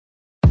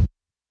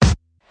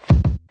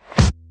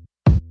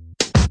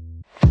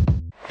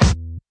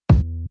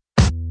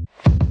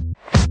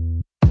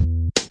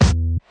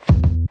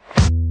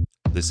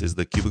This is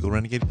the Cubicle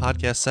Renegade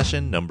podcast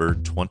session number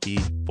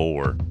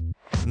 24.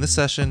 In this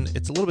session,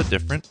 it's a little bit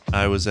different.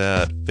 I was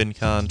at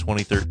FinCon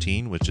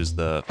 2013, which is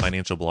the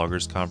Financial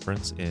Bloggers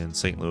Conference in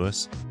St.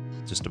 Louis,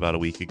 just about a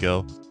week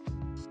ago.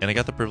 And I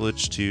got the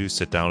privilege to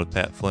sit down with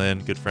Pat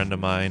Flynn, good friend of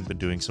mine, been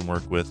doing some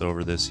work with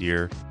over this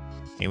year.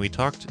 And we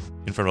talked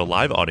in front of a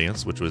live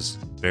audience, which was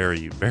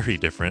very, very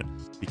different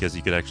because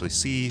you could actually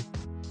see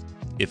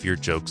if your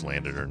jokes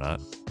landed or not.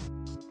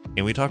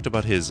 And we talked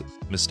about his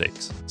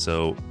mistakes.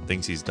 So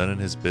things he's done in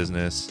his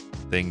business,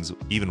 things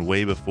even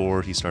way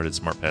before he started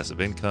Smart Passive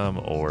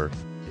Income or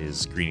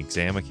his Green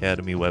Exam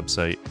Academy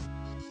website,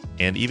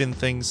 and even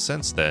things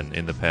since then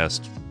in the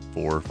past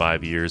 4 or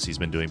 5 years he's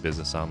been doing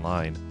business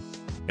online,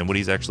 and what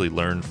he's actually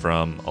learned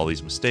from all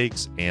these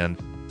mistakes. And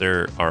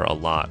there are a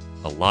lot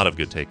of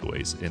good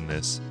takeaways in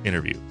this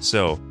interview.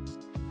 So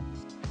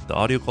the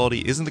audio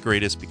quality isn't the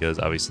greatest because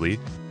obviously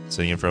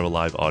sitting in front of a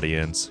live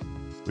audience,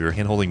 we were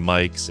hand-holding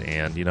mics,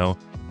 and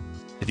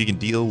if you can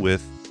deal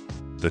with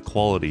the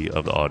quality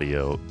of the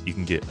audio, you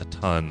can get a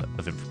ton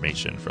of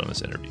information from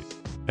this interview.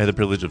 I had the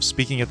privilege of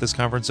speaking at this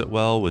conference at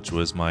Well, which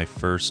was my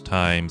first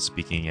time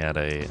speaking at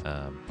a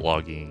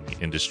blogging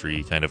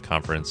industry kind of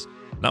conference.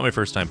 Not my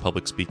first time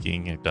public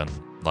speaking. I've done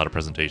a lot of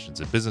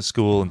presentations at business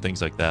school and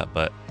things like that,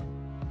 but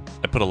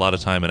I put a lot of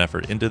time and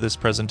effort into this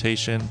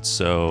presentation,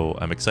 so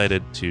I'm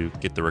excited to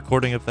get the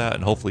recording of that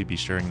and hopefully be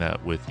sharing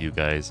that with you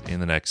guys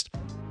in the next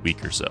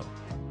week or so.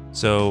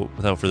 So,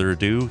 without further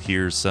ado,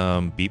 here's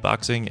some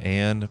beatboxing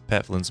and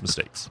Pat Flynn's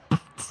mistakes.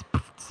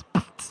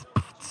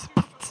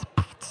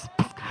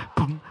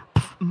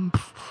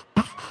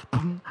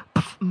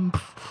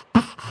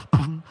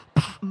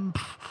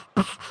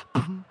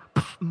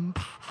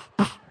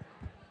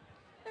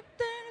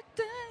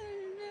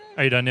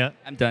 Are you done yet?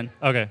 I'm done.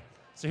 Okay.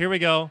 So here we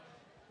go.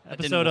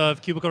 Episode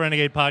of Cubicle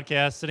Renegade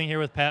Podcast, sitting here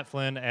with Pat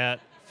Flynn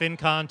at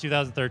FinCon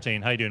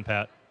 2013. How you doing,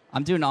 Pat?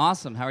 I'm doing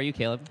awesome. How are you,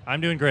 Caleb?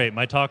 I'm doing great.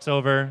 My talk's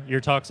over.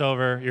 Your talk's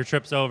over. Your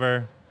trip's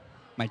over.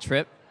 My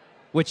trip?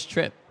 Which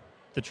trip?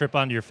 The trip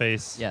onto your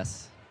face.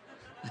 Yes.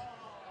 But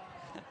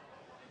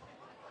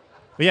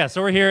yeah,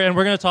 so we're here, and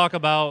we're going to talk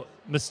about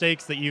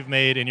mistakes that you've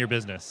made in your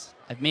business.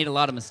 I've made a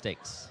lot of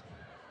mistakes.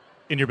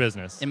 In your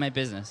business. In my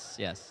business,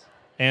 yes.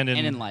 And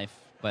in life.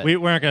 But we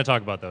aren't going to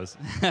talk about those.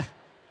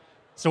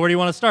 So where do you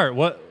want to start?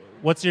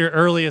 What's your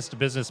earliest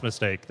business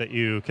mistake that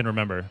you can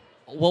remember?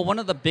 Well, one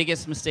of the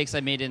biggest mistakes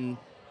I made in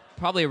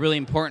probably a really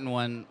important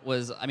one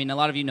was, a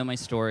lot of you know my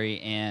story,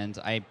 and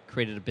I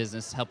created a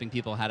business helping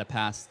people how to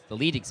pass the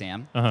LEED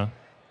exam. Uh-huh.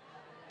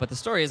 But the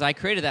story is I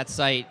created that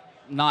site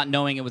not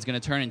knowing it was going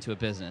to turn into a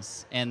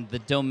business. And the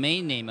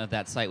domain name of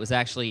that site was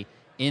actually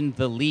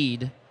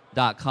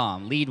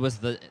intheleed.com. LEED was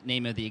the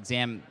name of the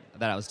exam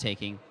that I was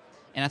taking.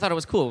 And I thought it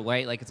was cool,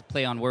 right? Like, it's a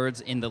play on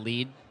words, in the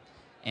lead.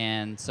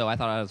 And so I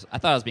thought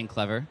I was being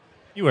clever.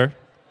 You were.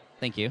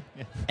 Thank you.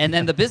 Yeah. And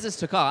then the business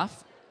took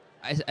off.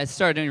 I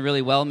started doing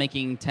really well,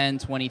 making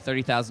 $10,000,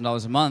 $20,000,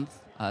 $30,000 a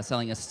month,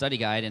 selling a study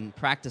guide and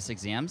practice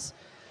exams.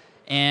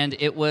 And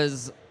it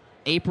was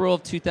April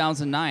of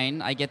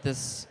 2009. I get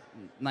this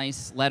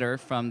nice letter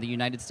from the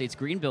United States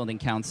Green Building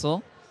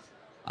Council.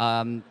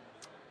 And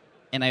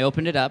I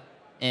opened it up,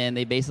 and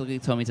they basically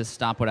told me to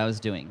stop what I was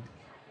doing.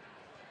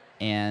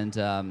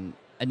 And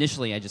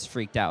initially, I just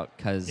freaked out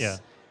because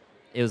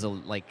it was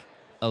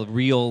a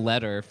real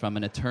letter from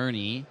an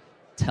attorney.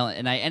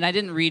 And I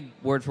didn't read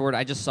word for word.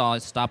 I just saw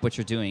stop what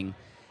you're doing,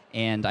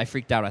 and I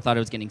freaked out. I thought I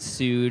was getting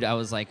sued. I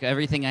was like,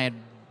 everything I had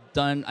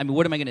done,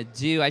 what am I going to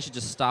do? I should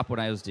just stop what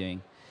I was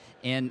doing.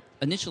 And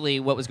initially,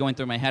 what was going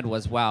through my head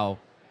was, wow,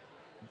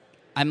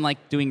 I'm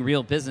doing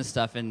real business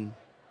stuff, and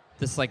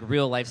this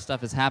real life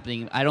stuff is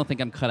happening. I don't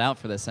think I'm cut out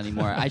for this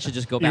anymore. I should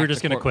just go back. You were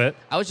just going to quit?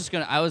 I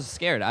was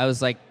scared. I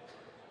was like,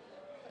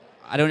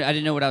 I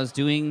didn't know what I was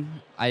doing.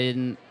 I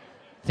didn't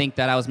think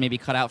that I was maybe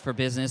cut out for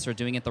business or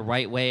doing it the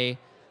right way.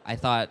 I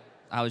thought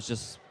I was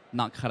just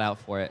not cut out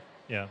for it.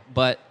 Yeah.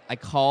 But I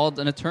called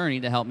an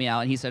attorney to help me out,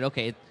 and he said,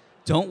 okay,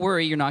 don't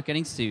worry, you're not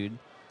getting sued.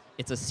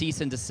 It's a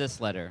cease and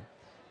desist letter,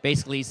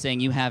 basically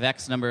saying you have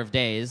X number of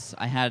days.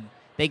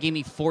 They gave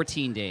me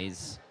 14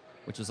 days,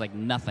 which was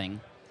nothing,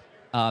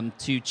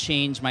 to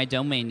change my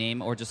domain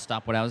name or just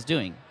stop what I was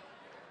doing.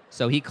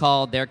 So he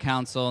called their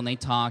counsel, and they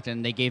talked,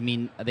 and they gave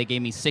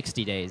me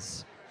 60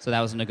 days. So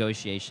that was a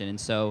negotiation. And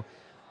so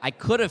I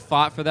could have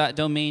fought for that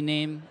domain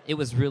name. It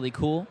was really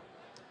cool.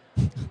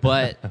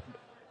 But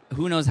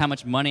who knows how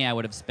much money I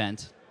would have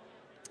spent.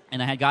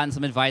 And I had gotten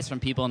some advice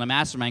from people in a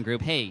mastermind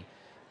group. Hey,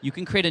 you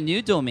can create a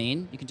new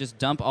domain. You can just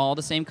dump all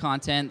the same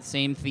content,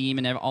 same theme,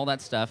 and all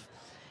that stuff,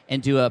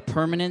 and do a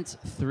permanent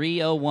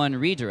 301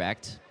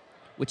 redirect,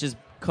 which is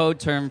code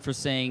term for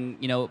saying,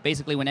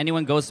 basically when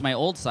anyone goes to my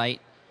old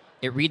site,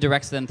 it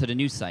redirects them to the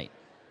new site.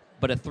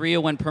 But a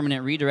 301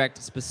 permanent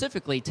redirect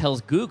specifically tells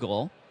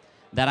Google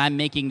that I'm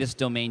making this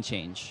domain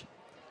change,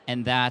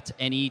 and that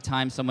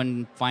anytime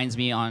someone finds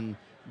me on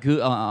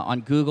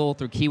Google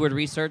through keyword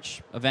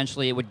research,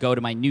 eventually it would go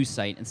to my new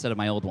site instead of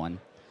my old one.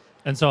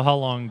 And so how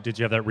long did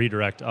you have that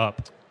redirect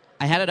up?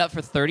 I had it up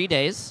for 30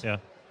 days. Yeah.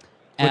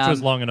 Which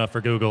was long enough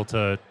for Google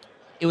to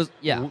It was,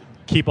 yeah.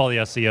 keep all the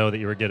SEO that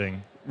you were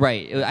getting.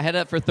 Right. I had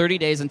it for 30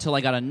 days until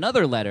I got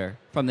another letter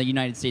from the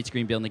United States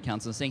Green Building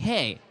Council saying,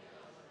 hey,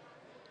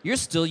 you're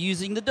still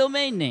using the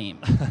domain name.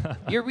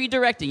 You're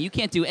redirecting. You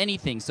can't do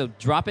anything. So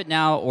drop it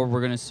now or we're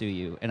going to sue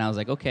you. And I was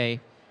like, okay.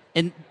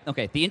 And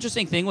okay, the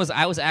interesting thing was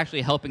I was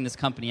actually helping this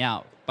company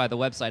out by the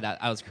website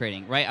I was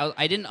creating, right?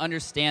 I didn't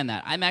understand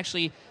that. I'm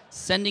actually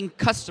sending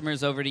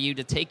customers over to you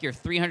to take your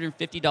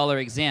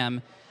 $350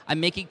 exam. I'm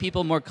making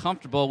people more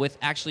comfortable with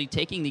actually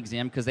taking the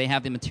exam because they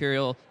have the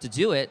material to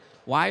do it.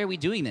 Why are we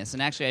doing this?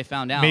 And actually, I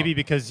found out. Maybe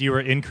because you were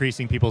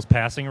increasing people's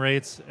passing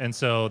rates, and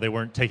so they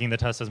weren't taking the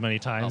test as many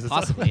times. Oh,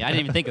 possibly. I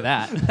didn't even think of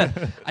that. I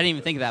didn't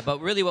even think of that. But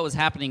really what was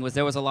happening was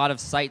there was a lot of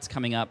sites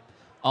coming up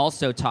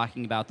also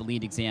talking about the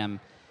LEED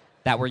exam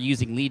that were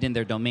using LEED in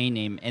their domain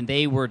name, and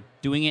they were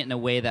doing it in a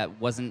way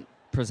that wasn't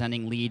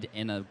presenting LEED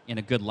in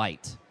a good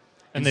light.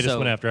 And they just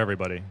went after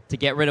everybody. To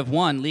get rid of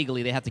one,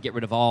 legally, they had to get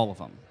rid of all of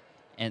them,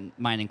 and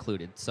mine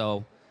included.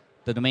 So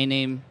the domain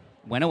name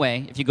went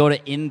away. If you go to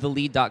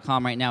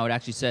intheleed.com right now, it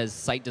actually says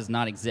site does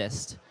not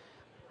exist.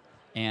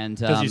 And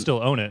because you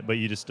still own it, but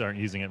you just aren't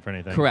using it for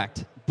anything.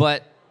 Correct.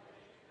 But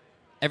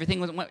everything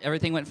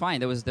went fine.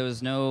 There was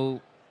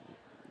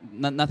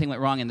nothing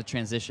went wrong in the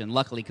transition.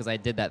 Luckily, because I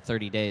did that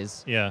 30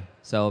 days. Yeah.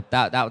 So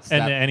that was.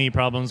 And any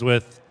problems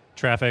with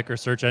traffic or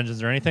search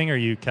engines or anything, or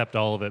you kept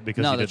all of it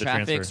because you did the transfer?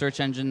 No, the traffic, search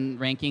engine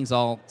rankings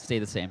all stay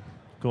the same.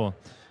 Cool.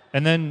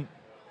 And then,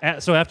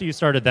 so after you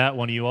started that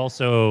one, you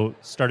also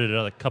started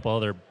a couple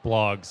other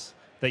blogs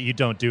that you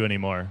don't do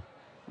anymore.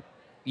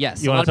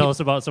 Yes. You want to tell us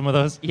about some of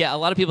those? Yeah, a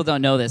lot of people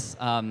don't know this.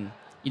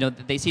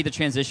 They see the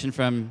transition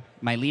from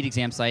my LEED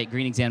exam site,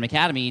 Green Exam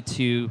Academy,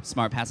 to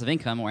Smart Passive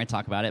Income, where I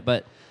talk about it.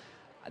 But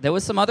there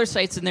was some other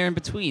sites in there in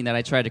between that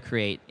I tried to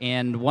create.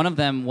 And one of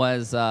them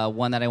was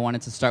one that I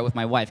wanted to start with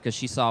my wife because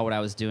she saw what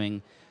I was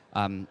doing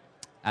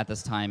at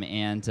this time.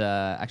 And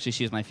actually,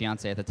 she was my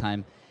fiance at the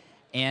time.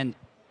 And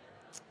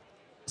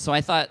so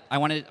I thought I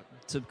wanted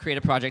to create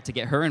a project to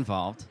get her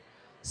involved.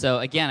 So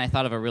again, I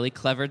thought of a really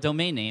clever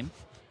domain name.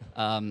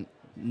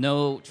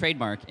 No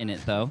trademark in it,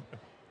 though.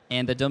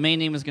 And the domain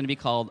name was going to be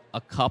called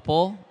A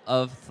Couple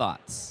of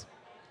Thoughts.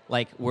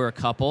 Like, we're a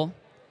couple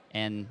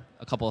and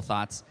a couple of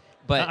thoughts.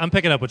 But I'm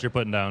picking up what you're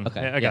putting down.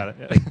 Okay, I got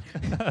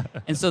it.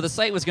 And so the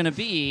site was going to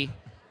be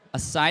a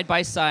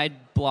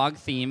side-by-side blog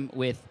theme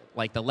with,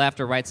 like, the left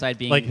or right side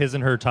being... Like his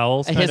and her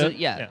towels, kind of?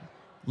 Yeah.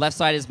 Left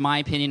side is my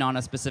opinion on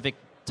a specific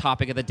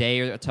topic of the day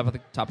or a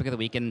topic of the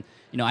week. And,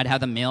 I'd have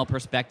the male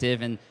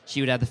perspective and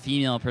she would have the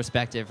female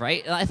perspective,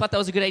 right? And I thought that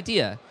was a good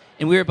idea.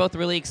 And we were both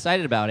really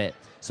excited about it.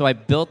 So I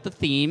built the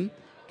theme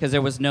because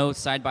there was no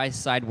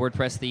side-by-side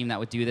WordPress theme that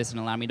would do this and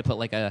allow me to put,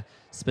 like, a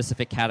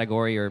specific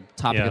category or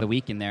topic of the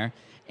week in there.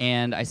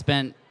 And I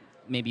spent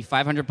maybe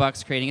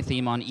 $500 creating a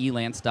theme on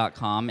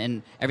elance.com,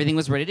 and everything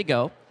was ready to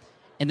go.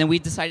 And then we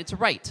decided to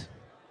write.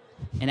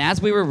 And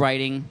as we were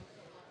writing,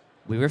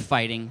 we were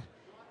fighting,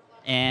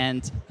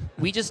 and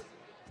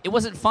it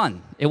wasn't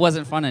fun. It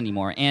wasn't fun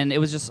anymore. And it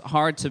was just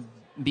hard to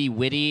be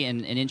witty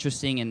and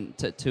interesting and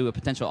to a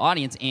potential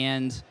audience.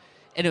 And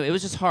anyway, it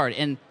was just hard.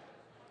 And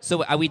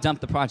so we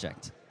dumped the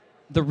project.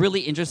 The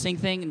really interesting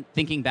thing,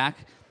 thinking back,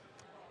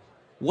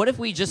 what if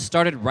we just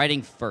started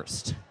writing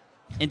first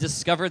and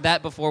discovered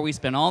that before we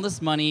spent all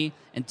this money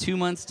and 2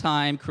 months'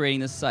 time creating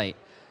this site?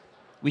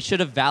 We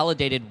should have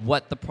validated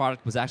what the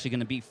product was actually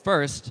going to be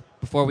first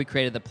before we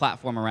created the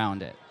platform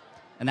around it.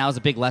 And that was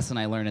a big lesson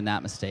I learned in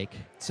that mistake.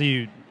 So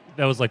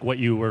that was like what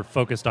you were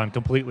focused on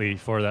completely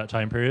for that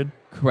time period?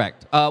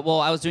 Correct. Well,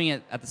 I was doing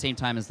it at the same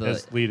time as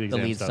the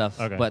LEED stuff,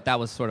 okay. But that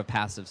was sort of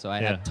passive, so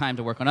I had time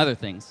to work on other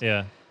things.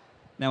 Yeah.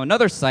 Now,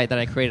 another site that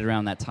I created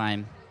around that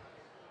time,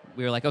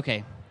 we were like,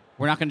 okay,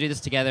 we're not going to do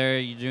this together.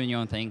 You're doing your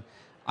own thing.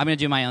 I'm going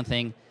to do my own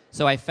thing.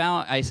 So I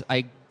found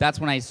that's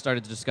when I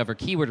started to discover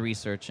keyword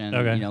research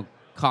and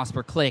cost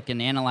per click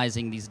and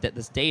analyzing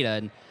this data.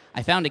 And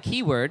I found a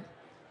keyword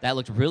that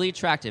looked really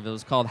attractive. It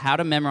was called How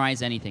to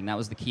Memorize Anything. That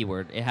was the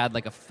keyword. It had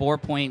like a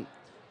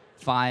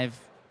 4.5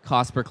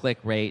 cost per click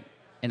rate,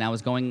 and I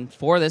was going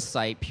for this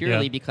site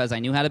purely because I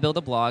knew how to build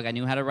a blog, I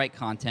knew how to write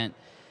content,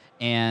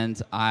 and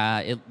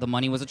the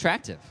money was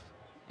attractive.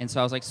 And so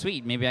I was like,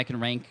 sweet, maybe I can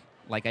rank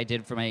like I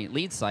did for my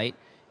LEED site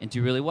and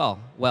do really well.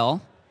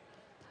 Well,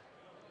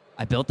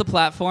 I built the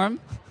platform.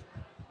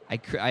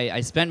 I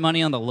spent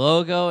money on the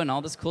logo and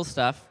all this cool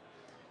stuff,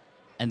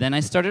 and then I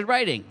started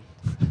writing.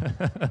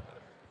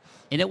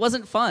 And it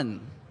wasn't fun.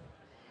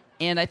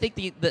 And I think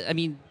the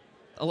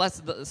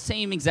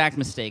same exact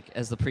mistake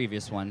as the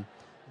previous one.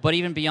 But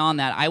even beyond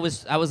that, I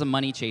was a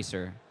money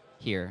chaser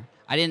here.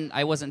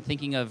 I wasn't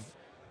thinking of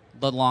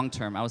the long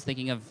term. I was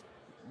thinking of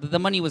the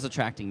money was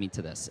attracting me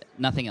to this,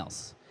 nothing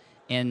else.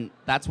 And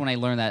that's when I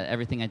learned that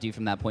everything I do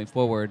from that point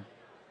forward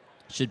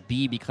should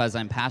be because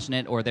I'm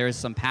passionate or there is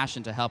some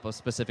passion to help a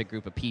specific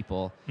group of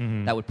people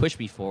that would push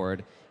me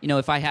forward.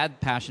 If I had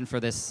passion for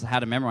this how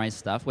to memorize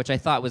stuff, which I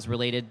thought was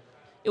related,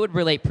 it would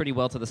relate pretty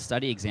well to the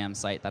study exam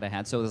site that I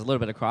had, so there's a little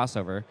bit of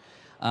crossover.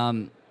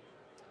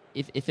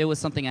 If it was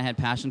something I had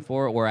passion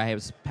for or I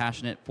was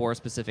passionate for a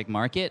specific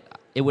market,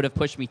 it would have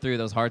pushed me through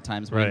those hard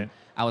times when Right.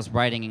 I was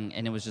writing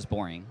and it was just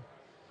boring.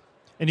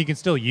 And you can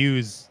still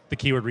use the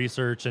keyword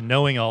research and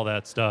knowing all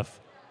that stuff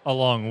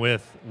along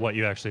with what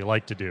you actually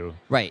like to do.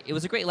 Right. It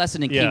was a great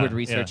lesson in Yeah, keyword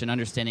research yeah. and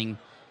understanding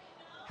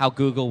how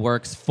Google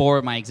works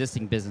for my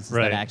existing businesses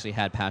Right. that I actually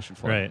had passion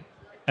for. Right.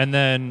 And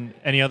then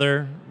any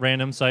other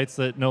random sites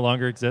that no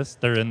longer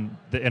exist? They're in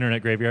the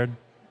internet graveyard?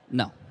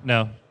 No.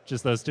 No,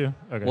 just those two?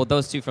 Okay. Well,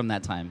 those two from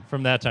that time.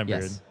 From that time Yes.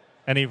 period.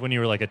 Any when you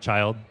were like a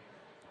child?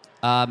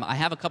 I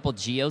have a couple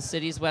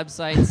GeoCities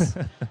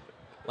websites,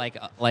 like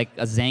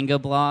a Zanga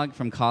blog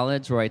from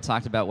college where I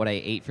talked about what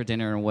I ate for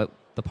dinner and what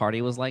the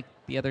party was like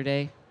the other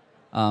day.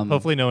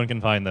 Hopefully no one can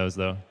find those,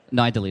 though.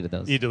 No, I deleted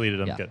those. You deleted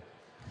them. Yeah. Good.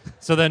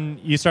 So then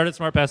you started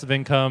Smart Passive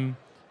Income,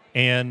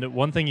 and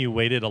one thing you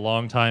waited a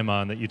long time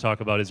on that you talk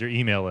about is your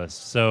email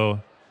list.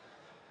 So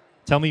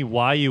tell me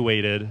why you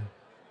waited,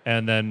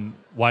 and then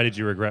why did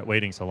you regret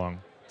waiting so long?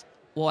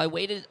 Well, I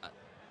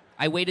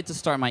waited to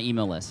start my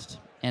email list.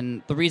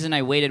 And the reason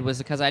I waited was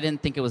because I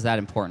didn't think it was that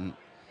important.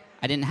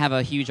 I didn't have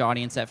a huge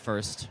audience at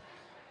first.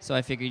 So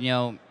I figured,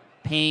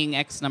 paying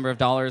X number of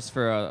dollars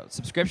for a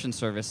subscription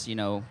service,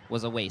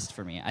 was a waste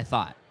for me, I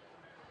thought.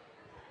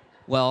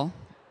 Well,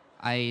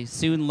 I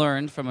soon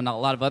learned from a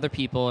lot of other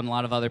people and a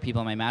lot of other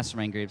people in my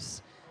mastermind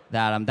groups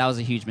that that was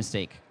a huge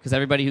mistake. Because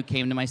everybody who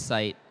came to my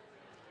site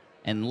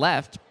and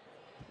left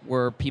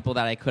were people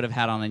that I could have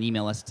had on an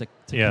email list to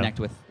Yeah. connect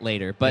with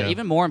later. But Yeah.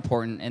 even more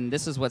important, and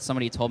this is what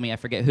somebody told me, I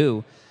forget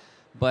who,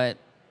 but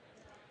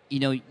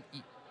an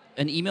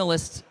email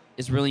list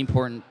is really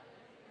important,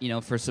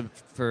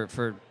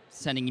 for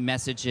sending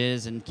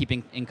messages and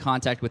keeping in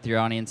contact with your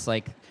audience,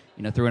 like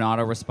through an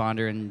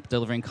autoresponder and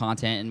delivering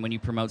content, and when you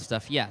promote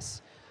stuff,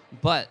 yes.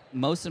 But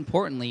most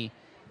importantly,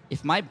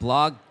 if my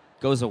blog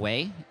goes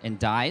away and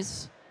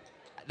dies,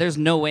 there's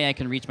no way I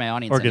can reach my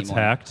audience Or gets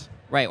anymore. hacked,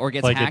 Right, or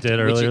gets like hacked, it did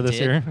which earlier it this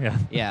did. year? Yeah.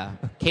 Yeah.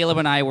 Caleb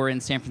and I were in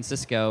San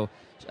Francisco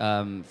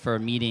for a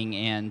meeting,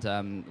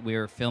 and we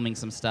were filming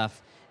some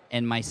stuff,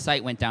 and my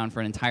site went down for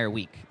an entire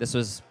week. This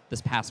was this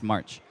past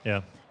March.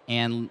 Yeah.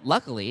 And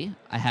luckily,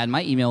 I had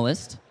my email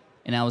list,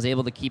 and I was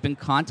able to keep in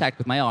contact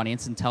with my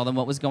audience and tell them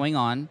what was going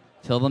on,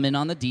 fill them in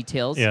on the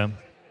details, Yeah.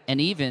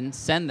 and even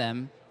send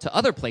them to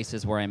other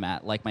places where I'm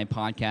at, like my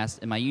podcast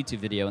and my YouTube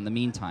video in the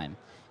meantime.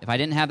 If I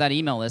didn't have that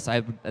email list,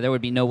 there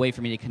would be no way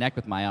for me to connect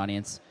with my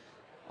audience.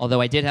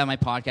 Although I did have my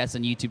podcast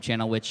and YouTube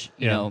channel, which,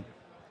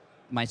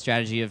 my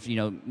strategy of,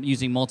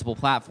 using multiple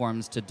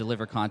platforms to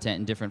deliver content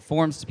in different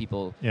forms to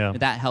people, Yeah.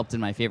 that helped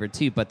in my favor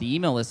too. But the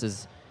email list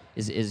is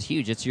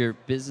huge. It's your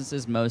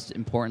business's most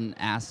important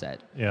asset.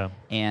 Yeah.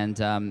 And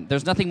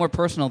there's nothing more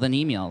personal than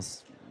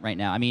emails right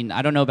now. I mean,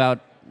 I don't know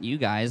about you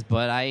guys,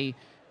 but I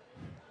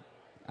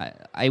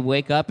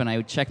wake up and I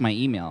would check my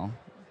email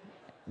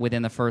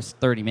within the first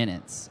 30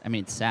 minutes. I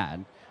mean, it's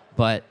sad,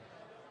 but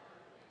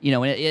in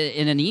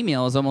an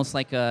email is almost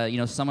like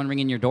someone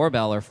ringing your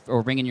doorbell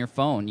or ringing your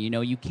phone.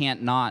 You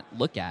can't not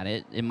look at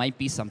it. It might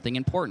be something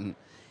important,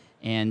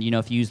 and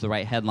if you use the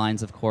right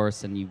headlines, of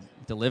course, and you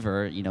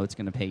deliver, it's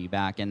going to pay you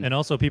back. And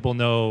also people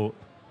know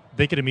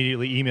they could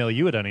immediately email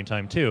you at any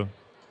time, too,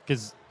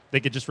 because they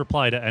could just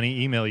reply to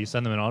any email you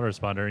send them an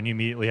autoresponder, and you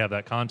immediately have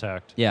that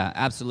contact. Yeah,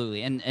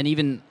 absolutely. And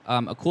even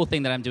a cool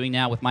thing that I'm doing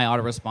now with my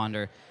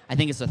autoresponder, I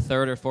think it's the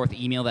third or fourth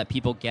email that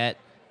people get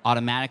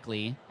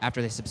automatically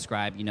after they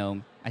subscribe.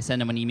 I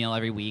send them an email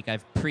every week.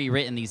 I've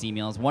pre-written these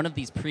emails. One of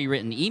these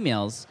pre-written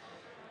emails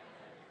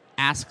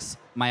asks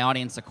my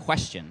audience a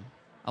question.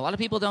 A lot of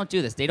people don't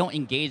do this. They don't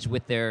engage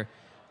with their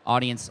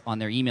audience on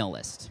their email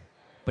list.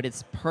 But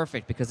it's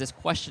perfect because this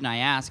question I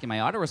ask in my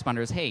autoresponder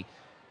is, hey,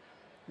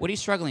 what are you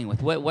struggling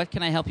with? What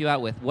can I help you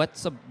out with?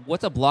 What's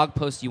a blog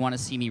post you want to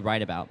see me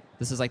write about?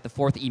 This is like the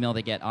fourth email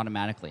they get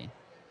automatically.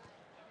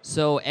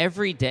 So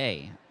every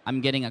day, I'm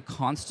getting a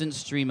constant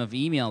stream of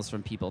emails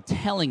from people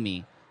telling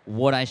me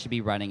what I should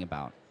be writing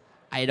about.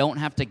 I don't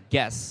have to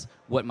guess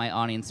what my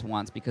audience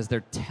wants because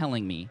they're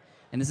telling me.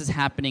 And this is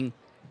happening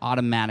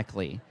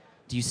automatically.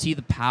 Do you see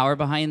the power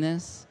behind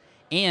this?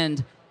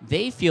 And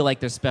they feel like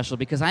they're special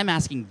because I'm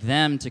asking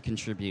them to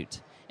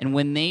contribute. And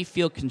when they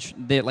feel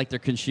like they're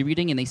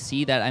contributing and they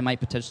see that I might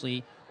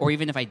potentially, or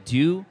even if I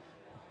do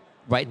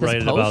write this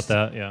Write post,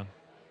 about that, yeah.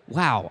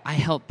 wow, I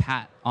helped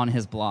Pat on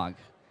his blog.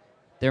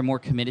 They're more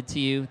committed to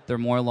you, they're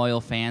more loyal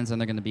fans,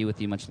 and they're going to be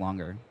with you much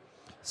longer.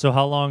 So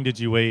how long did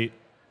you wait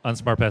on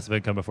Smart Passive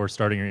Income before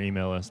starting your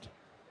email list?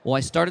 Well,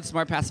 I started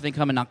Smart Passive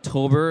Income in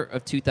October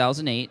of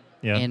 2008,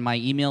 Yeah. and my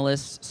email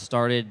list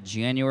started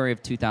January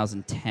of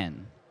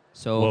 2010.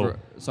 Whoa.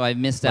 So I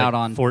missed Like out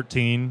on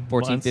 14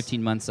 months?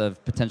 15 months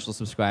of potential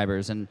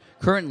subscribers. And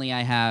currently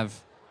I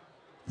have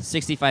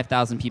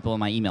 65,000 people on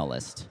my email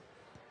list.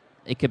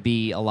 It could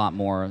be a lot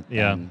more.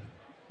 Yeah.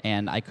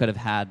 And I could have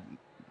had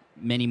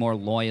many more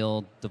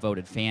loyal,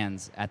 devoted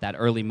fans at that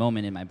early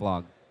moment in my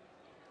blog.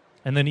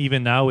 And then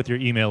even now with your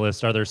email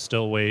list, are there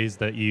still ways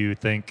that you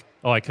think,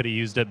 oh, I could have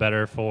used it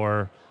better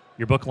for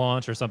your book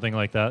launch or something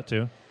like that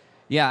too?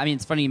 Yeah, I mean,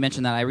 it's funny you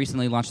mentioned that. I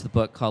recently launched the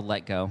book called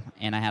Let Go,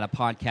 and I had a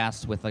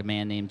podcast with a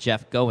man named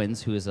Jeff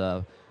Goins, who is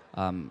a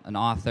an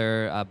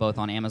author, both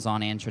on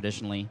Amazon and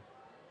traditionally.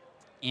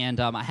 And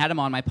I had him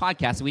on my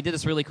podcast, and we did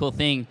this really cool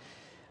thing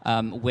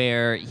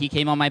where he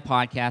came on my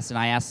podcast, and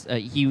I asked,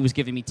 he was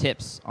giving me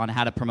tips on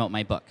how to promote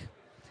my book.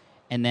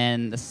 And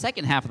then the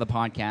second half of the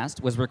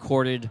podcast was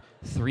recorded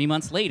 3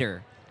 months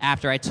later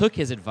after I took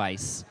his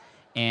advice,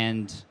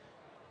 and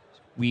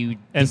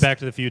Back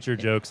to the Future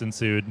jokes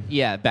ensued.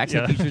 Yeah, Back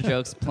to the Future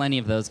jokes, plenty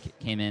of those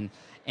came in.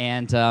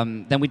 And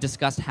then we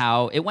discussed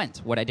how it went,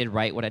 what I did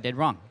right, what I did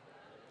wrong.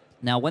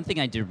 Now, one thing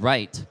I did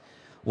right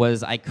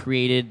was I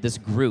created this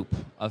group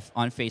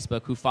on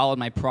Facebook who followed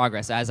my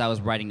progress as I was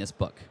writing this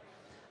book.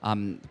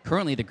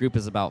 Currently, the group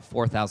is about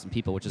 4,000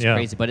 people, which is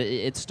crazy. But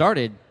it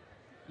started,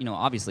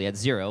 obviously at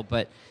 0.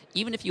 But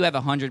even if you have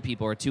 100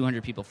 people or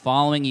 200 people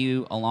following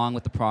you along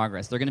with the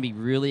progress, they're going to be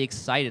really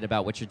excited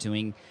about what you're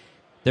doing.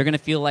 They're going to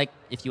feel like,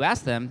 if you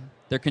ask them,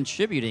 they're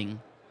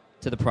contributing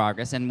to the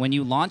progress. And when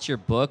you launch your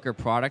book or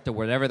product or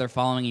whatever they're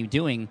following you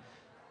doing,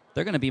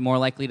 they're going to be more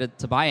likely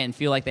to buy it and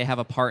feel like they have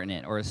a part in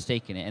it or a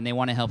stake in it, and they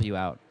want to help you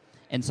out.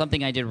 And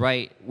something I did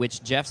right,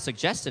 which Jeff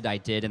suggested I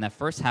did in that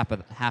first half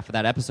of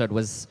that episode,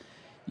 was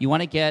you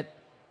want to get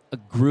a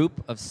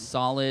group of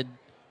solid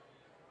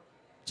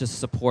just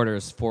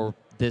supporters for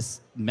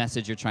this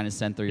message you're trying to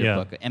send through your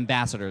book.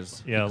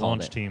 Ambassadors. Yeah, a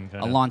launch team.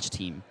 A launch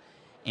team.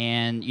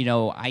 And,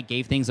 I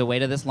gave things away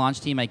to this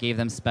launch team. I gave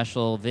them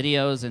special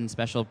videos and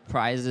special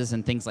prizes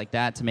and things like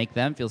that to make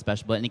them feel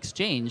special. But in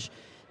exchange,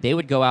 they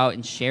would go out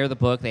and share the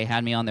book. They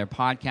had me on their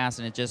podcast,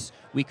 and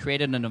we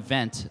created an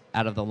event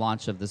out of the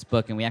launch of this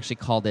book, and we actually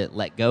called it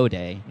Let Go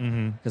Day,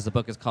 because the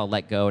book is called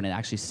Let Go, and it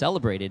actually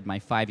celebrated my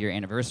 5-year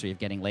anniversary of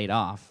getting laid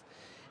off.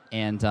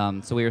 And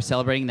so we were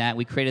celebrating that.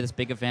 We created this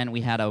big event.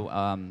 We had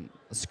a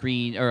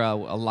screen or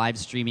a live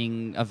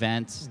streaming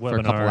event for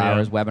a couple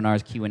hours,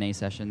 webinars, Q&A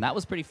session. That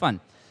was pretty fun.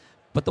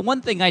 But the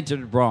one thing I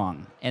did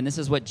wrong, and this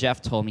is what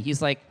Jeff told me,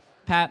 he's like,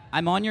 Pat,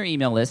 I'm on your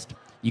email list.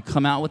 You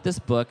come out with this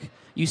book.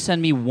 You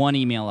send me one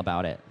email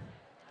about it.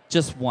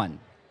 Just one.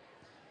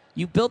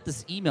 You built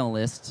this email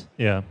list.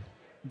 Yeah.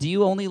 Do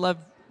you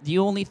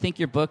only think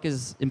your book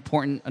is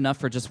important enough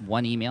for just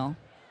one email?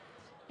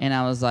 And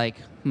I was like,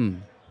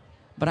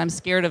 But I'm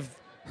scared of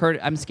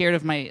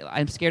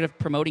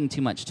promoting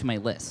too much to my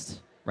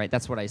list. Right?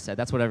 That's what I said.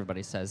 That's what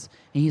everybody says.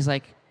 And he's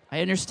like, I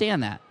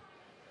understand that.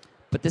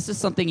 But this is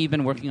something you've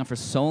been working on for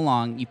so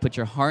long. You put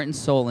your heart and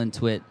soul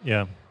into it.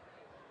 Yeah.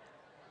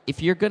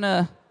 If you're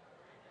gonna,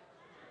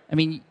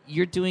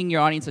 you're doing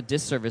your audience a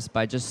disservice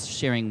by just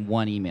sharing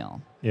one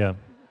email. Yeah.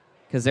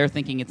 Because they're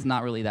thinking it's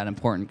not really that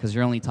important because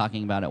you're only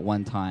talking about it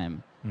one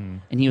time.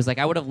 And he was like,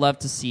 I would have loved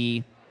to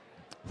see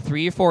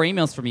 3 or 4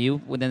 emails from you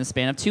within the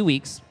span of 2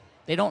 weeks.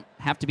 They don't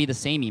have to be the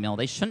same email.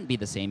 They shouldn't be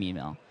the same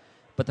email.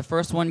 But the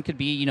first one could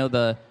be,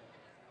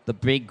 the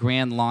big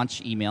grand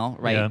launch email,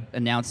 right? Yeah.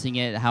 Announcing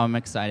it, how I'm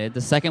excited.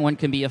 The second one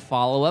can be a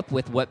follow-up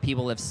with what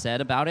people have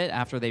said about it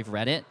after they've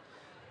read it.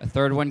 A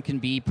third one can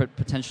be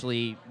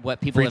potentially what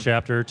people have... Free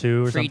chapter or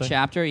two or free something? Free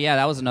chapter, yeah,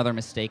 that was another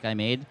mistake I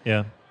made.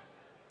 Yeah.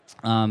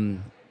 A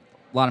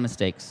lot of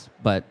mistakes,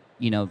 but,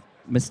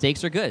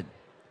 mistakes are good.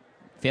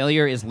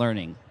 Failure is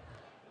learning.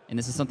 And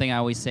this is something I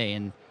always say,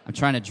 and I'm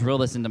trying to drill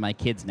this into my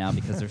kids now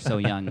because they're so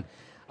young.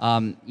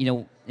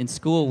 In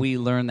school, we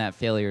learn that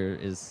failure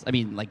is,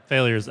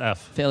 failure is F.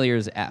 Failure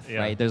is F, Yeah.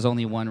 right? There's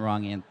only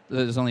one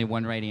there's only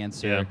one right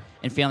answer, Yeah.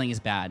 and failing is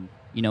bad.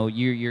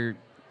 You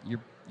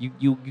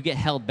get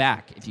held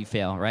back if you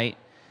fail, right?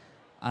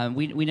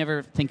 We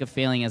never think of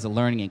failing as a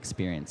learning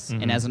experience,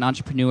 and as an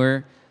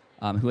entrepreneur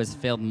who has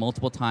failed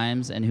multiple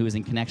times and who is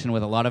in connection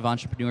with a lot of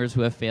entrepreneurs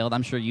who have failed,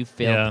 I'm sure you've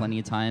failed plenty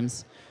of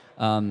times.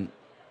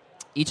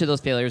 Each of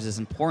those failures is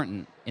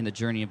important in the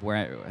journey of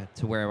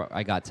where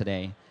I got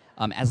today.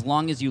 As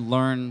long as you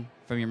learn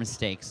from your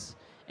mistakes.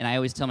 And I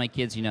always tell my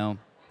kids,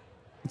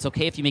 it's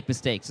okay if you make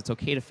mistakes. It's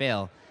okay to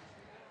fail.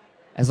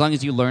 As long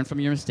as you learn from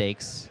your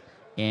mistakes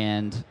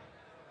and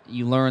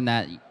you learn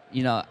that,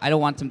 I don't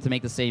want them to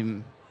make the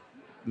same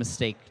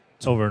mistake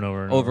over and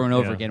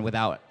over again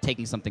without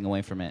taking something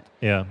away from it.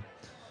 Yeah.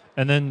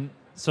 And then,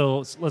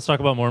 so let's talk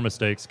about more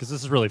mistakes, because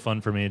this is really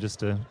fun for me just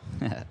to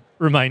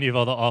remind you of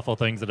all the awful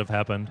things that have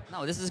happened.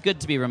 No, this is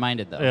good to be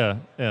reminded, though.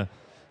 Yeah.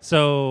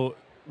 So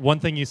one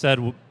thing you said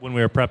when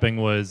we were prepping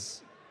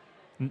was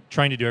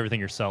trying to do everything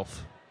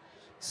yourself.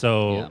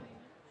 So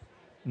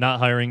not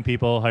hiring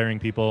people.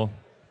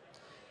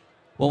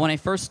 Well, when I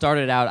first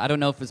started out, I don't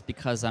know if it's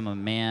because I'm a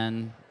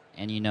man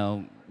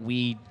and,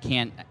 we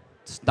can't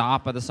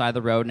stop by the side of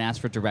the road and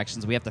ask for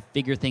directions. We have to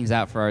figure things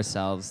out for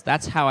ourselves.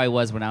 That's how I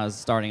was when I was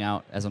starting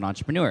out as an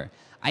entrepreneur.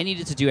 I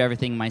needed to do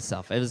everything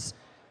myself. It was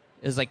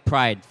like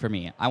pride for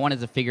me. I wanted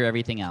to figure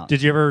everything out.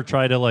 Did you ever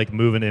try to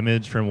move an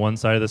image from one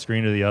side of the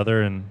screen to the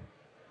other, and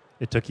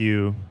it took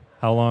you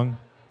how long?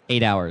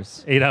 8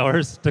 hours. 8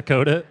 hours to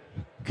code it?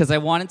 Because I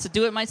wanted to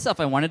do it myself.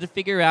 I wanted to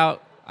figure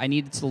out, I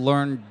needed to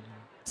learn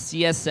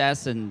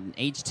CSS and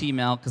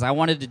HTML because I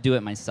wanted to do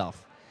it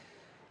myself.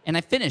 And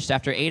I finished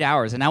after 8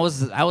 hours, and I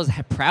was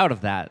proud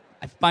of that.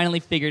 I finally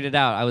figured it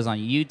out. I was on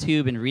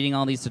YouTube and reading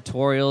all these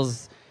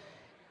tutorials,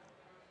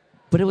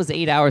 but it was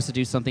 8 hours to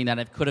do something that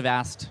I could have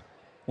asked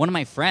one of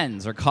my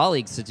friends or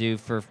colleagues to do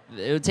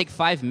it would take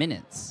 5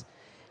 minutes.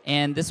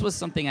 And this was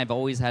something I've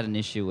always had an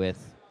issue with.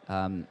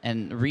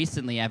 And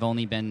recently I've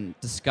only been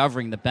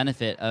discovering the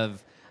benefit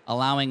of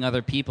allowing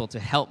other people to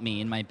help me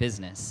in my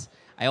business.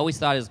 I always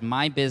thought it was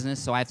my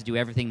business, so I have to do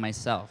everything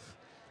myself.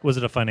 Was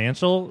it a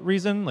financial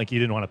reason? Like you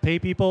didn't want to pay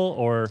people,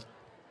 or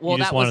you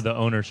just wanted the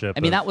ownership? I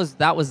mean, that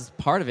was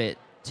part of it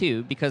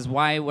too, because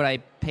why would I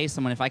pay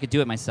someone if I could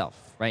do it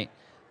myself, right?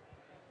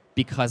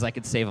 Because I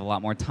could save a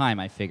lot more time,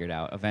 I figured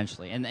out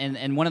eventually.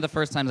 And one of the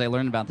first times I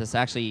learned about this,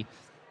 actually,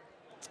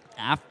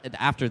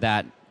 after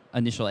that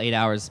initial 8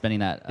 hours spending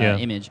that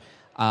image,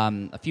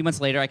 a few months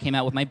later I came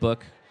out with my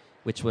book,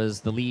 which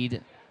was the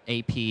Lead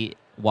AP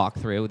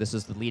Walkthrough. This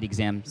is the Lead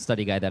Exam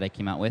Study Guide that I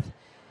came out with.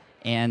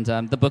 And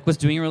the book was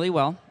doing really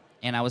well,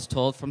 and I was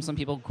told from some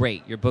people,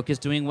 great, your book is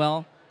doing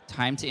well,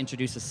 time to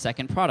introduce a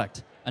second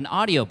product, an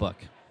audiobook.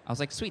 I was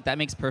like, sweet, that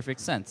makes perfect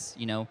sense.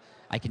 You know,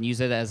 I can use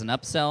it as an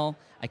upsell.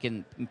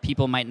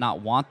 People might not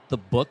want the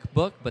book,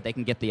 but they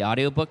can get the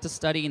audiobook to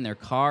study in their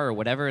car or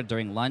whatever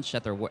during lunch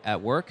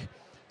at work.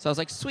 So I was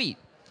like, sweet.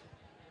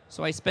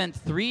 So I spent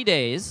 3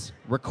 days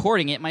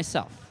recording it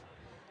myself,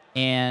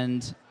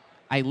 and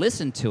I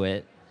listened to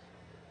it,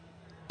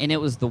 and it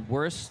was the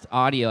worst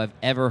audio I've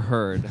ever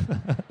heard.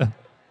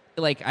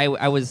 Like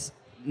I was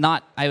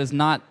not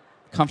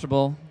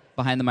comfortable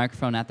behind the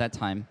microphone at that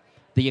time.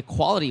 The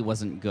quality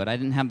wasn't good. I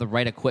didn't have the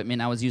right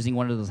equipment. I was using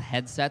one of those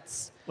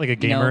headsets. Like a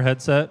gamer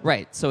headset?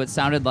 Right. So it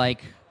sounded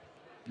like,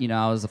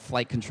 I was a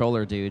flight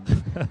controller dude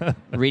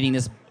reading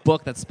this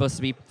book that's supposed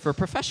to be for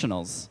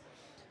professionals.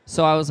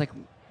 So I was like,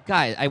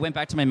 guys, I went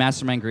back to my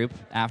mastermind group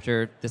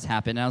after this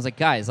happened, and I was like,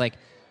 guys,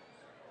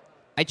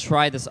 I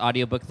tried this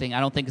audiobook thing.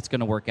 I don't think it's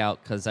going to work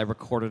out because I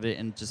recorded it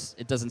and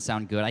it doesn't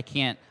sound good. I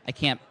can't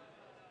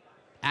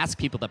ask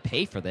people to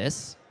pay for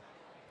this.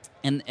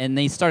 And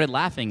they started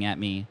laughing at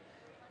me.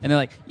 And they're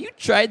like, you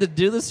tried to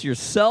do this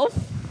yourself?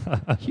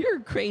 You're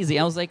crazy.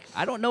 I was like,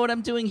 I don't know what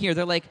I'm doing here.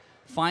 They're like,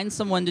 find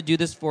someone to do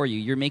this for you.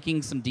 You're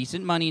making some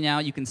decent money now.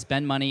 You can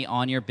spend money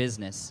on your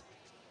business.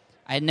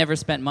 I had never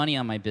spent money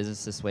on my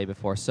business this way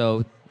before.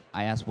 So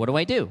I asked, what do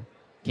I do?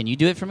 Can you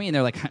do it for me? And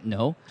they're like,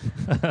 no.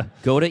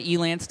 Go to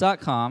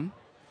elance.com.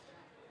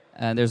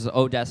 There's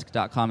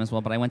odesk.com as well,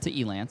 but I went to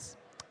Elance.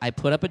 I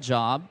put up a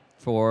job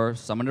for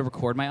someone to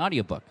record my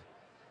audiobook.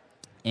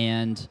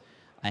 And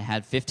I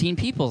had 15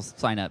 people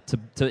sign up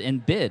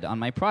and bid on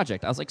my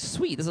project. I was like,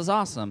 sweet, this is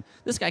awesome.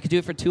 This guy could do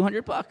it for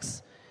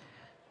 $200.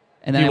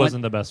 And then he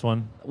wasn't the best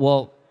one.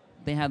 Well,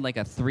 they had like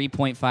a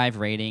 3.5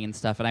 rating and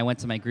stuff, and I went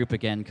to my group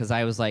again because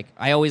I was like,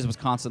 I always was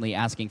constantly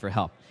asking for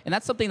help. And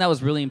that's something that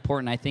was really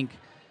important, I think,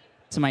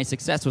 to my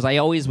success was I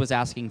always was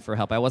asking for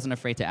help. I wasn't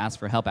afraid to ask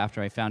for help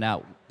after I found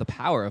out the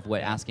power of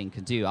what asking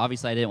could do.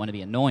 Obviously, I didn't want to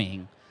be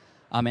annoying,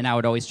 and I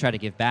would always try to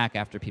give back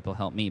after people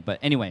helped me. But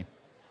anyway,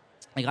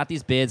 I got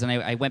these bids, and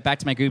I went back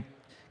to my group.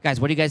 Guys,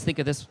 what do you guys think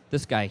of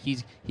this guy?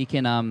 He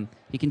can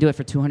do it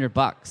for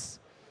 $200.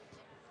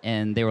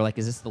 And they were like,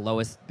 is this the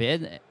lowest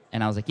bid?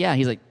 And I was like, yeah.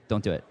 He's like,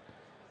 don't do it.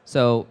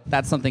 So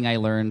that's something I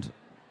learned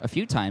a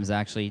few times,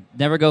 actually.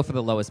 Never go for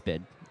the lowest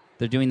bid.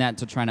 They're doing that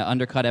to try to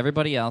undercut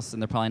everybody else,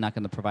 and they're probably not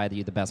going to provide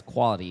you the best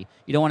quality.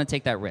 You don't want to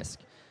take that risk.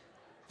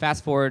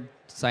 Fast forward,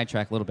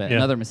 sidetrack a little bit. Yeah.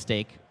 Another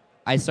mistake.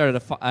 I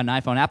started an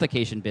iPhone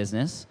application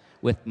business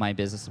with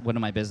one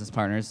of my business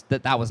partners.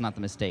 That was not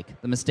the mistake.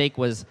 The mistake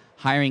was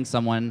hiring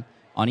someone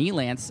on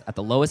Elance at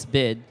the lowest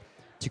bid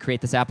to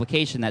create this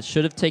application that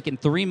should have taken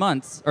 3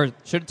 months, or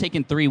should have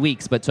taken 3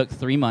 weeks, but took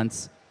 3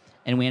 months,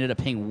 and we ended up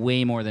paying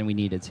way more than we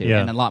needed to,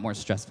 and a lot more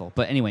stressful.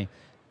 But anyway.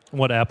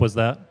 What app was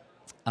that?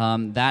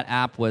 That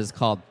app was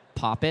called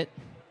Pop It.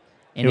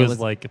 And it was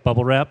like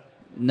bubble wrap?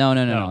 No.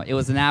 It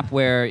was an app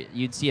where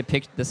you'd see a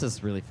picture. This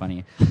is really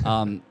funny.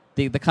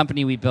 The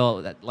company we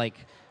built,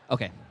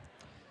 okay.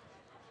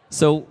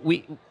 So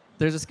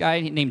there's this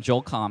guy named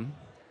Joel Comm.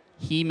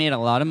 He made a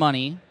lot of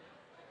money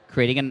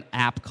creating an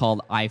app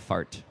called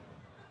iFart.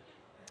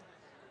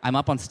 I'm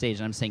up on stage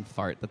and I'm saying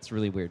fart. That's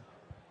really weird.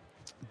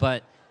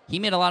 But he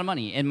made a lot of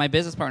money. And my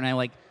business partner and I were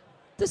like,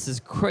 this is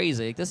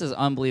crazy. This is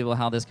unbelievable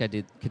how this guy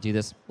could do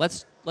this.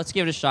 Let's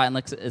give it a shot and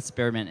let's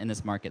experiment in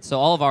this market. So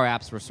all of our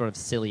apps were sort of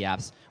silly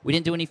apps. We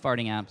didn't do any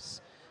farting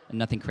apps,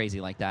 nothing crazy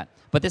like that.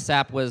 But this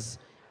app was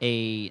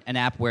an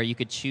app where you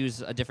could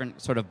choose a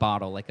different sort of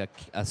bottle, like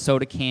a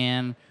soda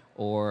can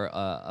or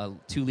a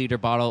 2-liter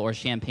bottle or a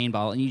champagne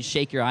bottle, and you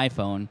shake your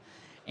iPhone,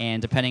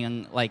 and depending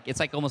on, it's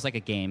like almost like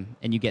a game,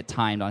 and you get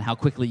timed on how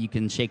quickly you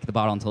can shake the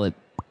bottle until it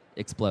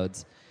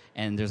explodes,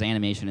 and there's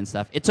animation and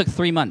stuff. It took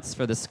 3 months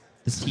for this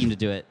team to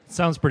do it.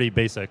 Sounds pretty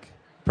basic.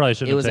 Probably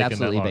shouldn't have taken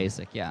that long. It was absolutely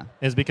basic, yeah.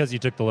 It's because you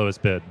took the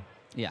lowest bid.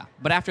 Yeah,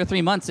 but after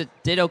 3 months, it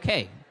did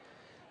okay.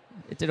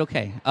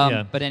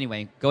 But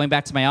anyway, going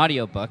back to my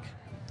audiobook,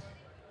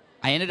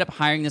 I ended up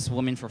hiring this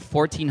woman for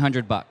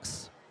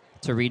 $1,400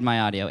 to read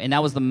my audio, and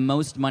that was the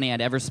most money I'd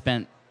ever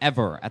spent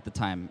ever at the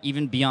time,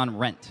 even beyond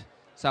rent.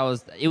 So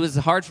it was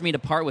hard for me to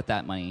part with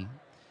that money.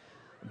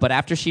 But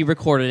after she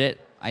recorded it,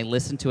 I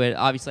listened to it.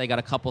 Obviously, I got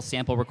a couple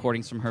sample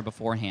recordings from her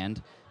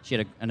beforehand. She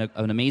had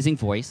an amazing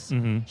voice.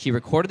 Mm-hmm. She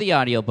recorded the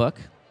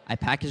audiobook. I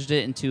packaged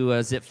it into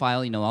a zip file,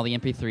 all the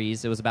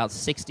MP3s. It was about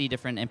 60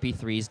 different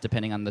MP3s,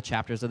 depending on the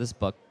chapters of this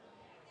book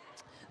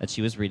that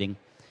she was reading.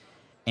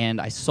 And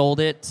I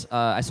sold it.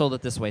 I sold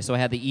it this way. So I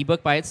had the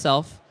ebook by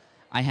itself.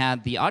 I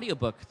had the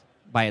audiobook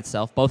by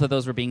itself. Both of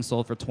those were being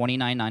sold for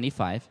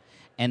 $29.95.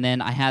 And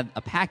then I had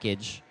a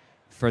package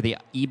for the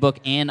ebook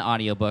and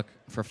audiobook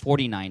for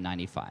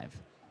 $49.95.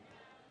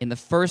 In the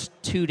first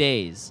 2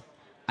 days,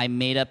 I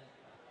made up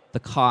the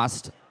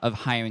cost of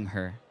hiring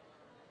her.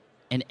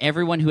 And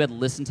everyone who had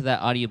listened to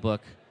that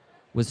audiobook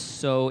was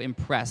so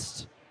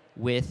impressed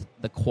with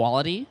the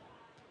quality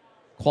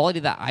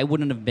that I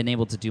wouldn't have been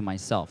able to do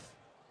myself,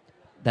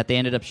 that they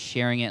ended up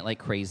sharing it like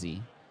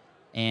crazy.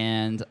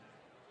 And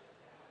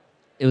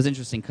it was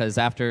interesting because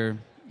after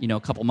a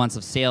couple months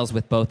of sales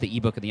with both the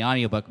ebook and the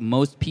audiobook,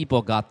 most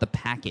people got the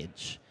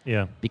package.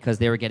 Yeah. Because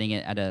they were getting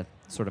it at a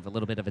sort of a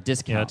little bit of a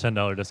discount. Yeah,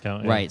 $10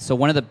 discount. Yeah. Right. So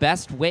one of the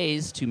best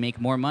ways to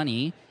make more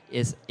money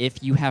is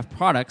if you have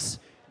products,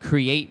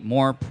 create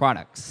more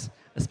products,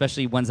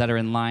 especially ones that are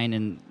in line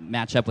and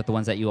match up with the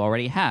ones that you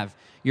already have.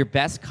 Your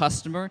best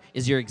customer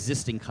is your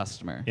existing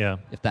customer,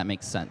 if that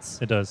makes sense.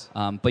 It does.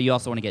 But you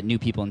also want to get new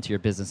people into your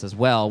business as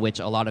well, which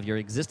a lot of your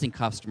existing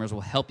customers will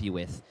help you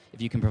with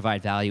if you can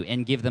provide value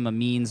and give them a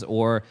means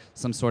or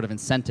some sort of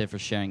incentive for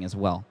sharing as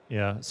well.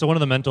 Yeah. So one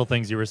of the mental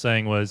things you were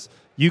saying was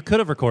you could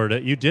have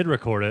recorded it. You did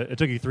record it. It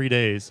took you 3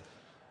 days.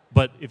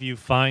 But if you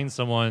find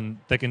someone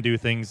that can do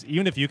things,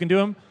 even if you can do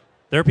them,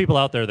 there are people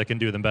out there that can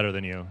do them better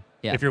than you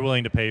if you're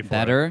willing to pay for it.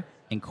 Better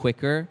and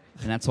quicker,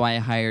 and that's why I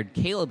hired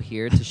Caleb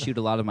here to shoot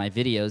a lot of my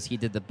videos. He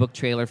did the book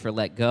trailer for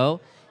Let Go.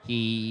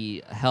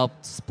 He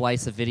helped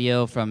splice a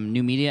video from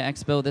New Media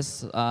Expo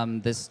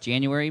this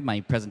January,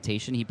 my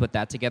presentation. He put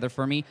that together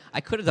for me.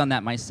 I could have done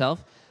that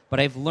myself,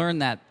 but I've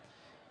learned that,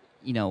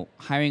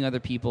 hiring other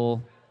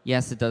people,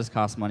 yes, it does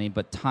cost money,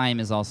 but time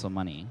is also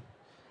money.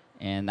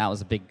 And that was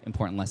a big,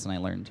 important lesson I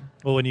learned.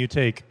 Well, when you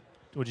take,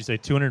 what'd you say,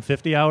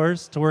 250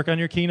 hours to work on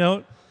your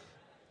keynote,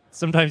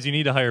 sometimes you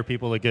need to hire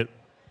people to get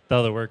the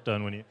other work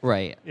done when you...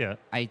 Right. Yeah.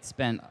 I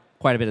spent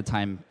quite a bit of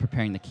time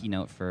preparing the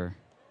keynote for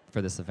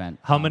this event.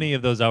 How many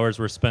of those hours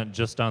were spent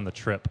just on the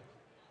trip?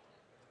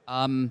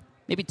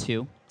 Maybe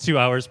 2. 2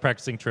 hours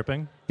practicing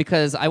tripping?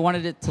 Because I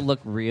wanted it to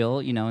look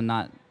real,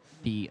 not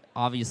be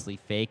obviously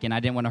fake, and I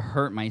didn't want to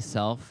hurt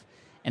myself.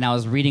 And I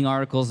was reading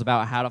articles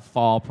about how to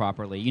fall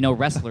properly.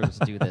 Wrestlers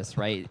do this,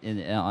 right? In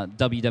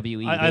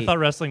WWE. I thought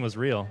wrestling was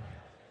real.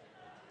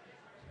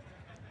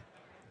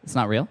 It's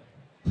not real?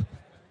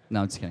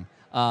 No, I'm just kidding.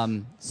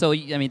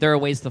 There are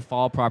ways to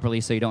fall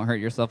properly so you don't hurt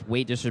yourself.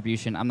 Weight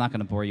distribution, I'm not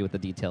going to bore you with the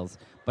details.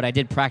 But I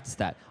did practice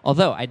that.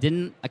 Although I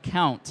didn't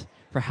account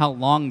for how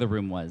long the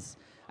room was.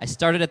 I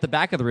started at the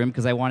back of the room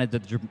because I wanted the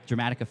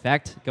dramatic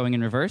effect going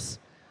in reverse.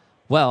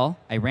 Well,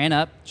 I ran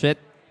up,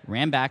 tripped,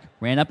 ran back,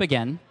 ran up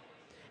again.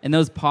 And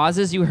those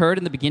pauses you heard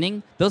in the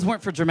beginning, those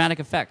weren't for dramatic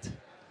effect.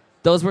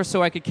 Those were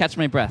so I could catch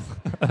my breath.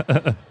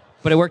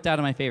 But it worked out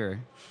in my favor.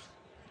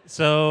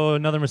 So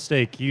another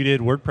mistake. You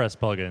did WordPress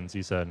plugins,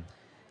 you said.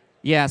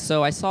 Yeah,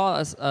 so I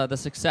saw the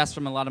success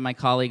from a lot of my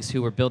colleagues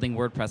who were building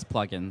WordPress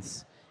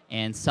plugins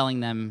and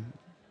selling them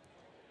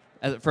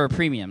for a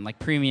premium, like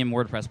premium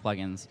WordPress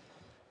plugins.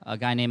 A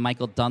guy named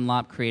Michael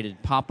Dunlop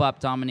created Pop-Up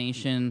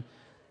Domination.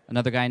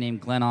 Another guy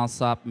named Glenn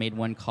Alsop made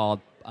one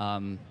called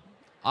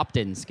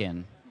Opt-in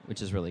Skin,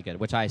 which is really good,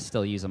 which I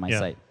still use on my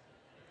site.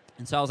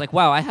 And so I was like,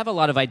 wow, I have a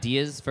lot of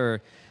ideas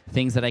for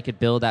things that I could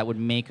build that would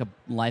make a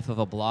life of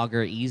a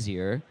blogger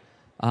easier.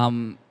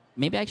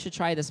 Maybe I should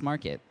try this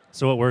market.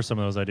 So what were some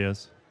of those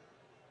ideas?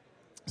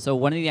 So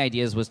one of the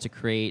ideas was to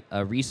create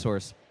a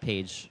resource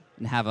page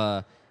and have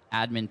a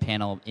admin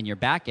panel in your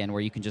backend where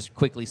you can just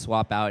quickly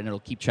swap out and it'll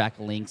keep track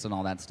of links and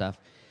all that stuff.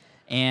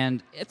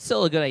 And it's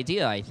still a good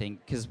idea, I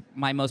think, because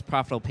my most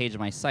profitable page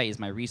of my site is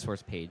my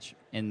resource page.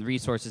 And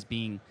resources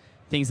being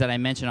things that I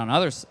mention on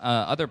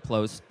other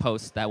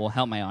posts that will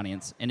help my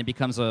audience. And it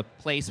becomes a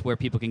place where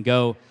people can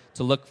go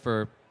to look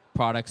for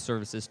products,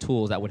 services,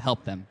 tools that would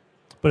help them.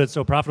 But it's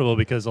so profitable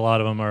because a lot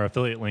of them are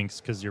affiliate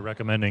links because you're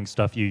recommending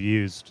stuff you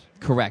used.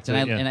 Correct. So,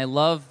 and I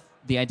love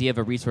the idea of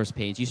a resource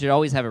page. You should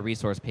always have a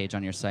resource page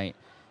on your site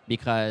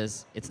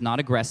because it's not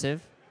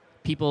aggressive.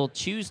 People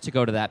choose to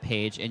go to that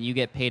page, and you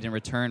get paid in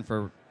return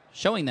for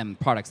showing them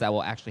products that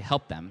will actually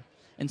help them.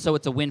 And so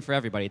it's a win for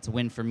everybody. It's a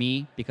win for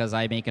me because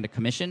I make it a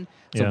commission.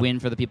 It's a win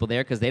for the people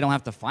there because they don't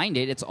have to find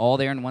it. It's all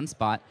there in one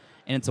spot.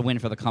 And it's a win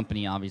for the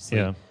company,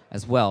 obviously,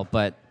 as well.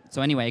 But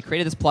so anyway, I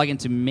created this plugin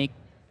to make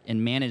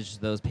and manage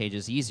those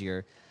pages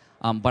easier.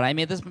 But I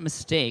made this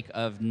mistake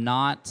of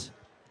not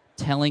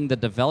telling the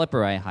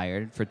developer I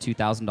hired for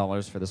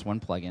 $2,000 for this one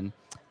plugin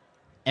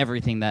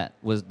everything that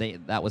was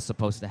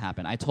supposed to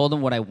happen. I told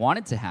him what I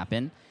wanted to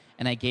happen,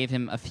 and I gave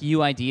him a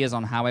few ideas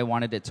on how I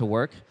wanted it to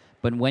work.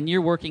 But when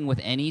you're working with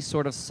any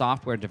sort of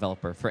software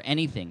developer for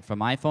anything, from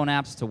iPhone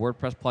apps to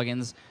WordPress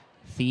plugins,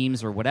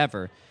 themes, or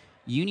whatever,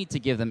 you need to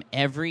give them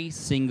every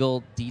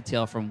single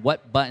detail from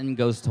what button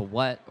goes to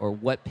what, or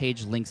what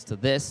page links to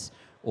this,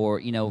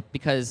 or,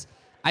 because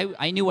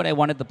I knew what I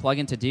wanted the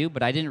plugin to do,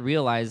 but I didn't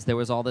realize there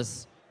was all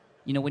this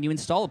when you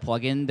install a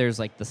plugin, there's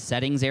like the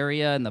settings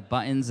area and the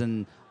buttons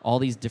and all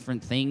these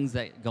different things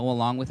that go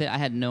along with it. I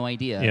had no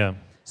idea. Yeah.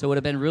 So it would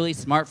have been really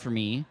smart for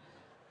me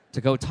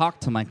to go talk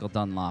to Michael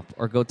Dunlop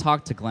or go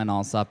talk to Glenn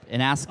Allsup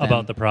and ask them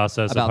About the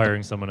process about of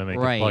hiring someone to make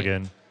right. a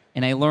plugin.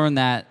 And I learned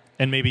that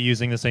And maybe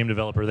using the same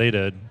developer they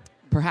did.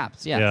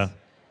 perhaps, yes.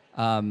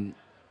 Yeah.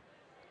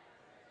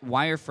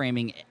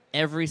 Wireframing,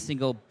 every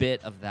single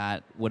bit of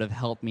that would have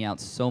helped me out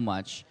so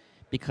much,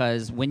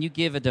 because when you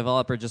give a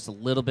developer just a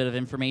little bit of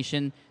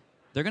information,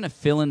 they're going to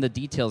fill in the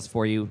details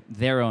for you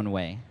their own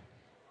way.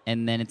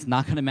 And then it's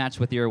not going to match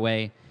with your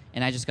way.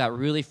 And I just got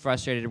really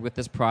frustrated with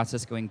this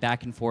process, going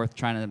back and forth,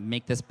 trying to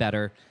make this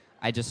better.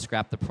 I just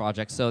scrapped the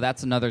project. So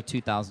that's another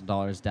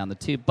 $2,000 down the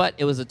tube. But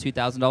it was a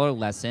 $2,000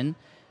 lesson,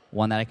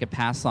 one that I could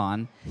pass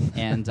on.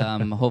 And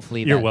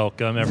hopefully You're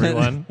welcome,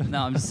 everyone.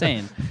 No, I'm just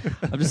saying.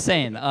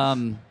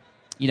 So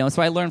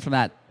I learned from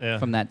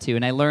that too.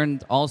 And I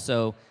learned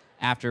also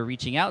after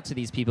reaching out to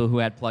these people who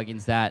had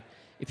plugins that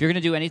if you're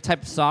going to do any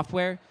type of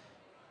software,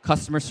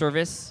 customer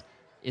service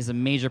is a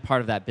major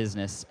part of that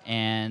business.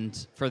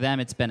 And for them,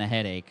 it's been a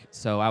headache.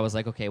 So I was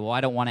like, okay, well,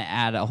 I don't want to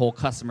add a whole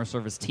customer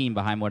service team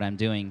behind what I'm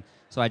doing.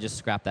 So I just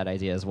scrapped that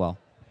idea as well.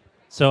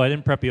 So I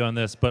didn't prep you on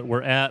this, but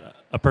we're at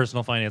a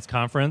personal finance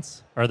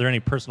conference. Are there any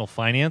personal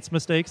finance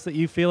mistakes that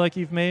you feel like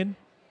you've made?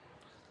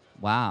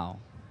 Wow.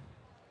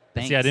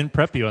 Thanks. See, I didn't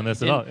prep you on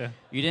this at all. Yeah.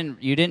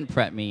 You didn't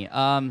prep me.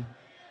 When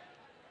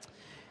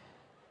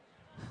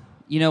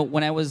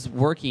I was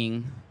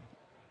working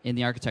in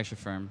the architecture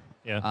firm,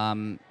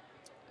 I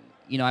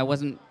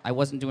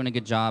wasn't doing a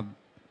good job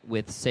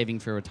with saving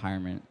for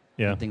retirement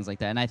and things like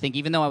that. And I think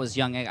even though I was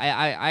young,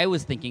 I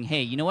was thinking,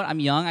 hey, you know what? I'm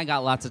young. I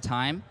got lots of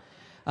time.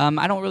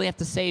 I don't really have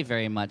to save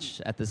very much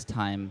at this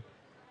time.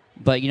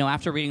 But,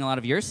 after reading a lot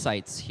of your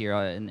sites here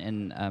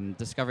and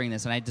discovering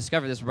this, and I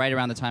discovered this right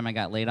around the time I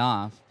got laid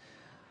off,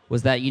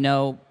 was that,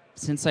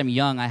 since I'm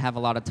young, I have a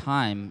lot of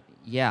time.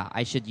 Yeah,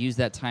 I should use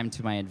that time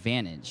to my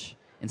advantage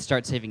and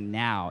start saving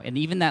now. And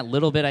even that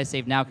little bit I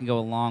save now can go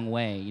a long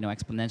way,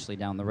 exponentially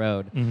down the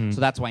road. Mm-hmm.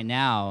 So that's why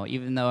now,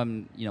 even though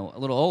I'm, a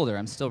little older,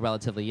 I'm still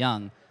relatively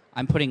young,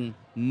 I'm putting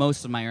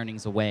most of my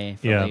earnings away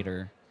for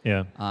later.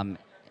 Yeah.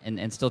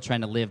 And still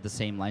trying to live the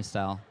same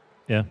lifestyle.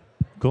 Yeah.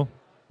 Cool.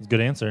 It's a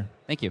good answer.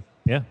 Thank you.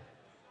 Yeah.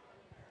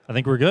 I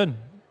think we're good. Are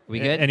we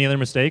good? Any other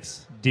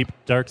mistakes? Deep,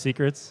 dark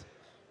secrets?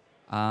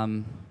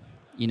 No,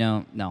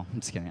 I'm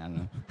just kidding. I don't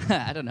know.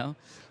 I don't know.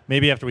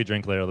 Maybe after we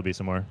drink later, there'll be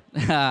some more.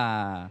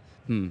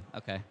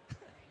 Okay. All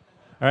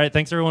right.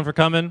 Thanks, everyone, for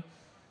coming.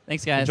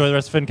 Thanks, guys. Enjoy the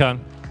rest of FinCon.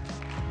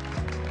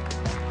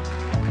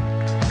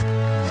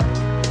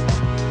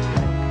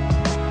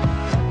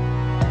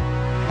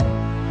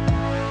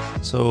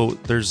 So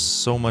there's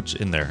so much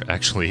in there,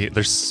 actually.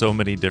 There's so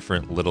many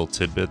different little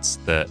tidbits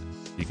that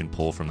you can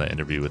pull from that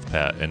interview with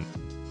Pat. And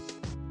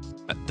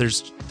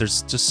there's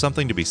just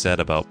something to be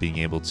said about being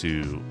able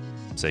to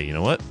say, you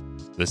know what,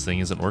 this thing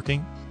isn't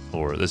working,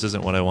 or this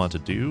isn't what I want to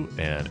do,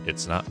 and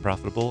it's not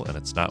profitable, and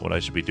it's not what I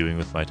should be doing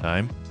with my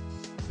time.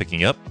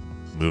 Picking up,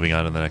 moving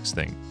on to the next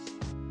thing.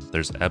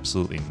 There's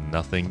absolutely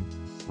nothing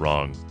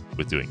wrong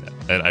with doing that.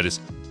 And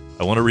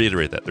I want to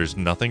reiterate that. There's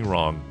nothing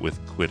wrong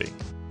with quitting.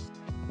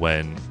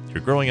 When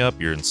you're growing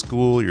up, you're in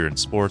school, you're in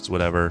sports,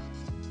 whatever,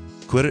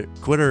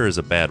 quitter is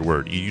a bad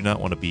word. You do not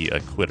want to be a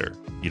quitter.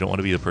 You don't want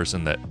to be the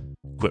person that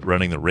quit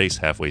running the race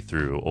halfway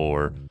through,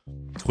 or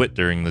quit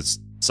during this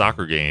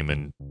soccer game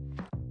and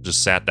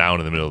just sat down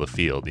in the middle of the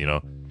field.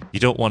 You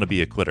don't want to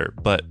be a quitter.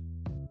 But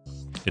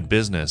in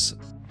business,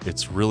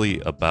 it's really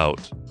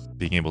about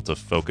being able to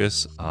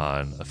focus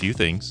on a few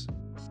things,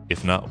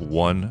 if not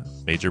one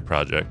major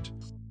project,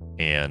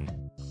 and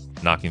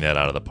knocking that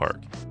out of the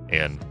park.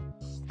 And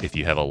if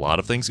you have a lot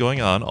of things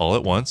going on all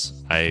at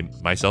once, I,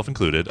 myself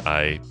included,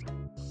 I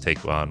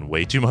take on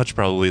way too much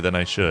probably than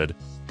I should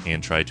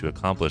and try to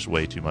accomplish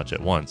way too much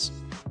at once.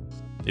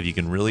 If you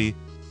can really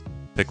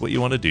pick what you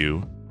want to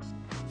do,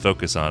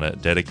 focus on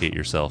it, dedicate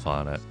yourself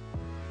on it,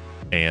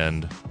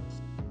 and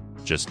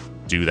just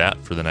do that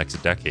for the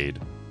next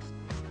decade,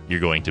 you're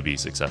going to be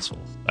successful.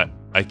 I'm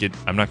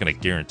not going to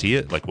guarantee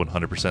it, like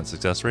 100%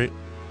 success rate,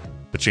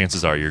 but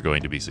chances are you're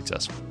going to be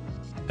successful.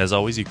 As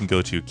always, you can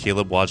go to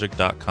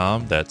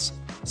calebwojcik.com. That's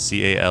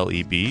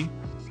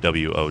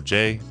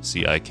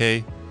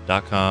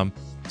CALEBWOJCIK.com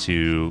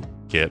to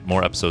get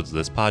more episodes of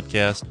this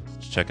podcast,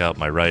 to check out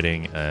my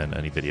writing and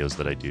any videos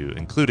that I do,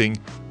 including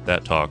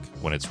that talk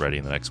when it's ready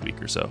in the next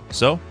week or so.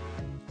 So,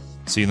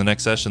 see you in the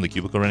next session of the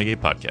Cubicle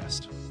Renegade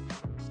podcast.